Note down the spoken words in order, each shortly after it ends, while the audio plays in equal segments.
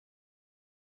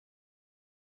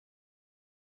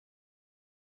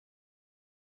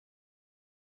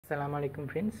Assalamu alaikum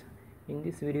friends. In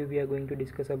this video we are going to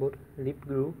discuss about lip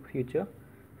groove feature.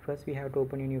 First we have to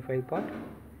open a new file path.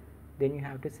 Then you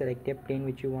have to select a plane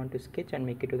which you want to sketch and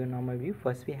make it to the normal view.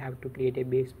 First we have to create a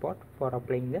base part for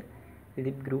applying the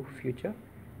lip groove feature.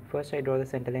 First I draw the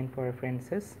center line for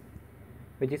references,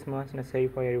 which is most necessary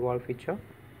for a revolve feature,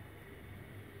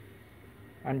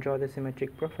 and draw the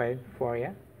symmetric profile for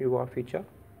a revolve feature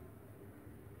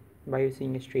by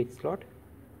using a straight slot.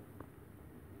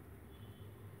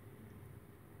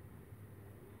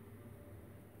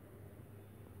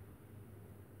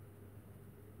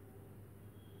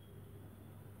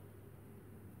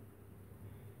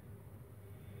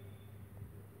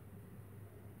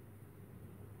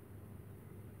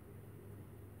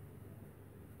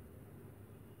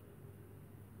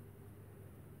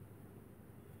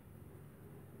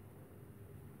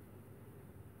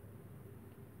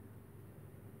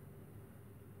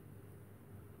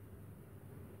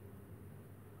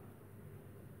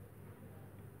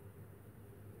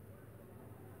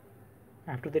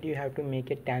 After that you have to make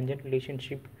a tangent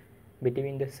relationship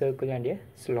between the circle and a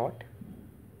slot.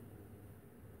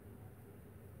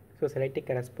 So select a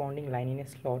corresponding line in a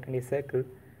slot and a circle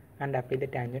and apply the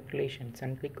tangent relations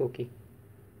and click OK.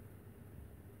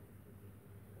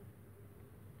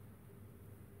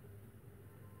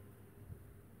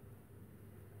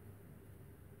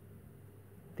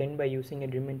 Then by using a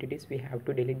trim entities we have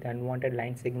to delete the unwanted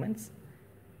line segments,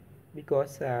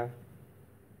 because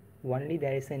only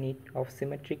there is a need of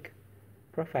symmetric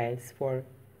profiles for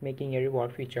making a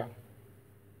revolve feature.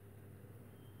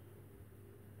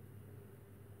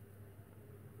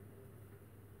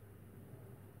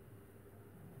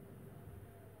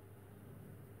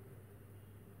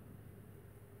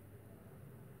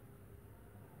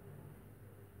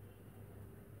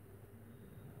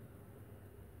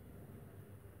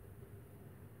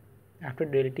 After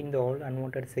deleting all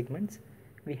unwanted segments,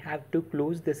 we have to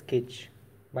close the sketch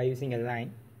by using a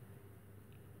line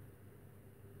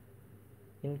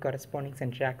in corresponding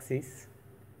center axis.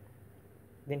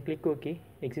 Then click OK,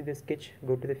 exit the sketch,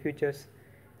 go to the features,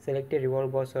 select a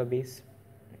revolve boss or base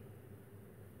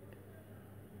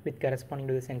with corresponding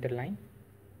to the center line.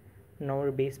 Now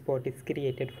our base part is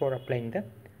created for applying the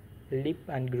lip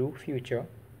and groove feature.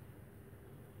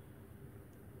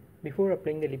 Before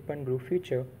applying the lip and groove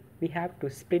feature, we have to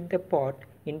split the part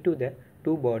into the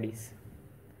two bodies.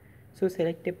 So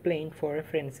select a plane for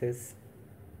references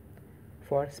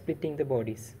for splitting the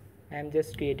bodies. I am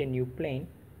just create a new plane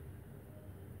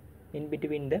in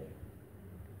between the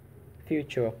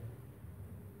feature.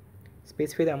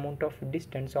 Specify the amount of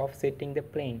distance offsetting the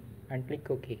plane and click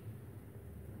OK.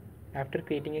 After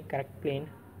creating a correct plane,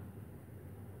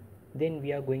 then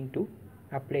we are going to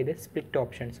apply the split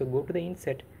option. So go to the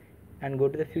insert and go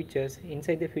to the features.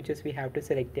 Inside the features we have to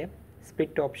select a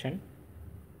split option.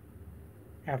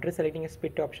 After selecting a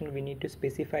split option, we need to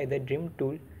specify the trim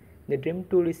tool. The trim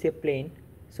tool is a plane,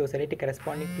 so select a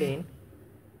corresponding plane.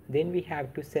 Then we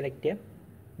have to select a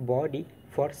body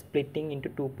for splitting into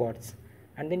two parts,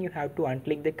 and then you have to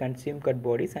unclick the consume cut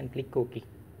bodies and click OK.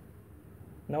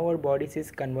 Now our bodies is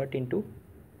converted into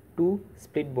two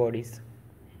split bodies.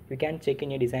 You can check in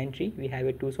your design tree, we have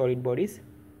a two solid bodies,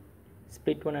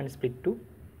 split 1 and split 2.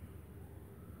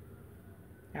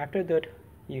 After that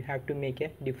you have to make a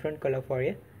different color for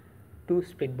a two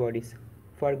split bodies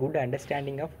for good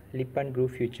understanding of lip and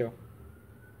groove feature.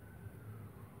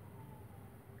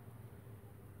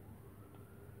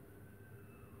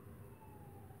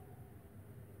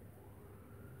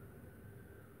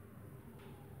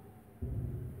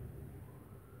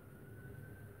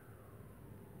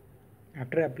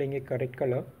 After applying a correct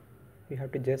color, you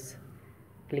have to just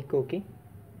click OK.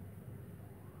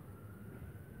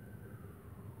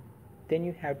 Then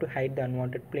you have to hide the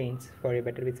unwanted planes for a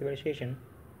better visualization.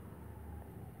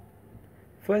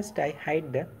 First I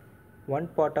hide the one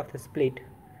part of the split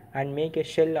and make a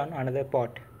shell on another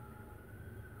part.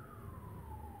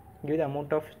 Give the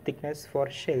amount of thickness for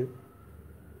shell,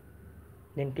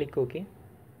 then click OK.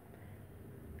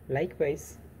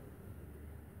 Likewise,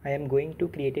 I am going to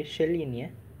create a shell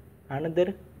in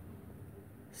another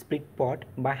split part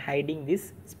by hiding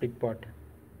this split part.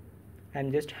 I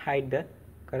am just hide the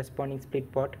corresponding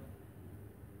split part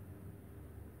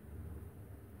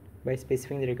by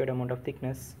specifying the required amount of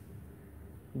thickness.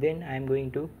 Then I am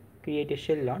going to create a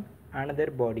shell on another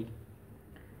body.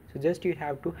 So just you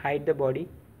have to hide the body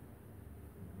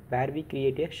where we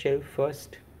create a shell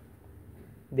first.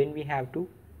 Then we have to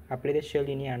apply the shell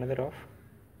in another of.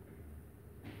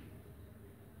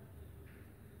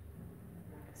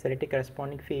 Select a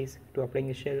corresponding face to applying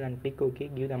the shell and click OK.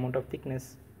 Give the amount of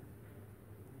thickness.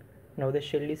 Now the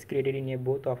shell is created in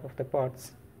both of the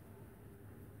parts.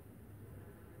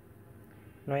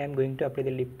 Now I am going to apply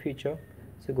the lip feature.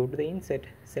 So go to the insert,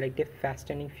 select a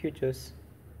fastening features.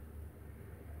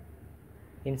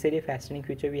 Inside a fastening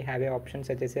feature we have an option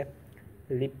such as a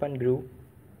lip and groove.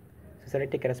 So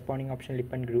select a corresponding option,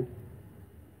 lip and groove.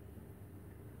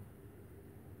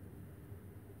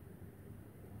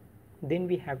 Then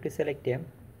we have to select a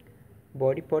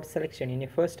body part selection. In a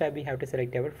first tab we have to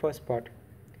select our first part.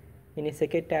 In a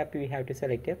second tab we have to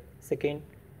select a second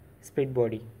split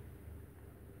body.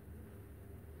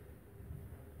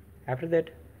 After that,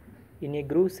 in a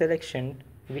groove selection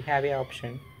we have a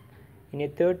option. In a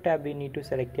third tab we need to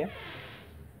select a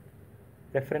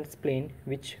reference plane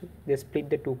which they split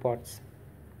the two parts.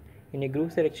 In a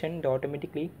groove selection,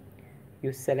 automatically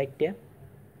you select a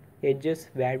edges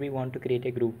where we want to create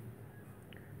a groove.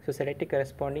 So select the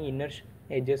corresponding inner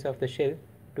edges of the shell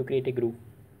to create a groove.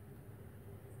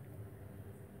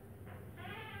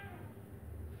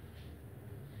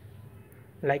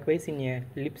 Likewise, in a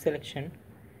lip selection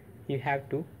you have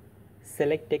to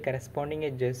select a corresponding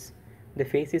edges. The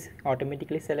face is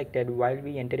automatically selected while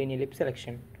we enter in a lip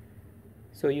selection.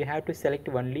 So you have to select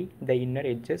only the inner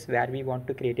edges where we want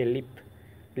to create a lip.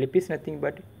 Lip is nothing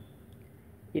but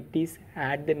it is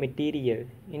add the material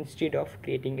instead of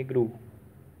creating a groove.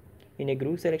 In a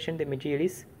groove selection the material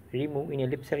is removed. In a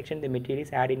lip selection the material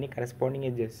is added in a corresponding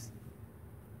edges.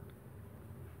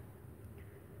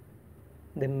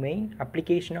 The main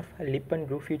application of lip and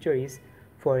groove feature is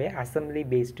for a assembly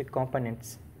based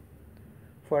components.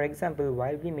 For example,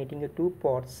 while we making the two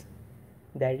parts,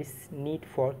 there is need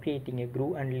for creating a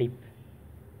groove and lip.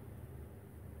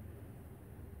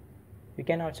 You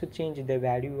can also change the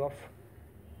value of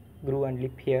groove and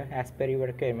lip here as per your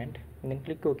requirement, and then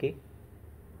click OK.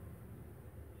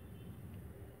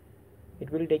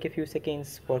 It will take a few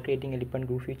seconds for creating a lip and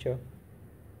groove feature.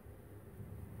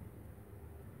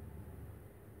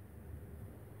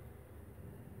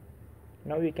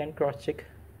 Now we can cross check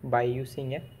by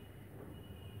using a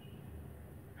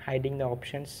hiding the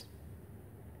options,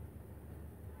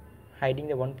 hiding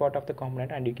the one part of the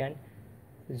component, and you can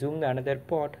zoom the another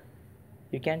part.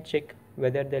 You can check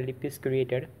whether the lip is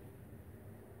created.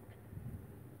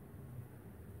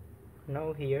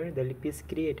 Now here the lip is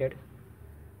created.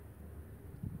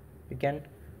 You can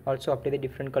also apply the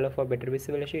different color for better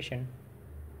visualization.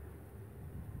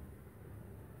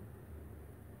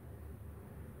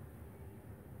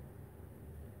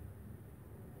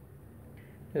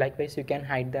 Likewise, you can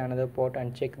hide the another part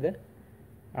and check the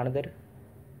another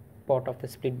part of the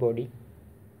split body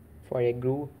for a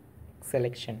groove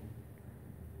selection.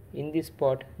 In this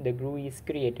part the groove is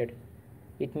created.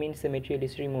 It means the material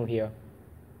is removed here.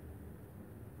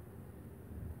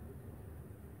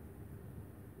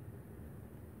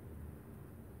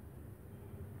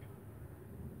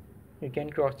 You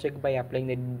can cross check by applying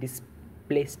the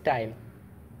display style.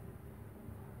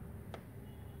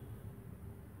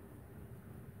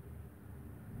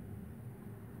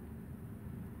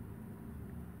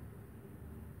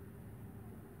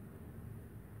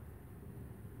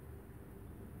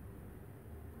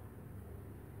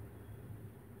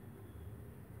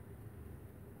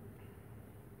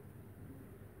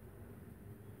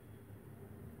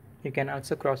 You can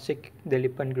also cross check the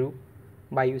lip and groove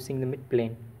by using the mid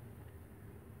plane.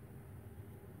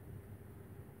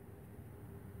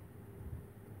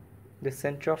 The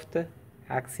center of the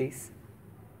axis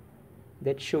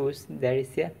that shows there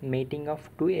is a mating of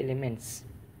two elements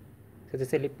such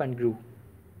as a lip and groove.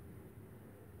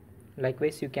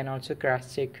 Likewise, you can also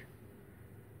cross check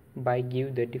by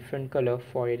give the different color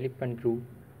for a lip and groove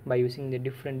by using the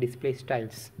different display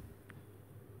styles.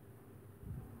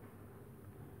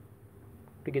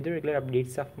 To get the regular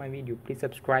updates of my video, please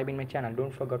subscribe in my channel.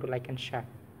 Don't forget to like and share.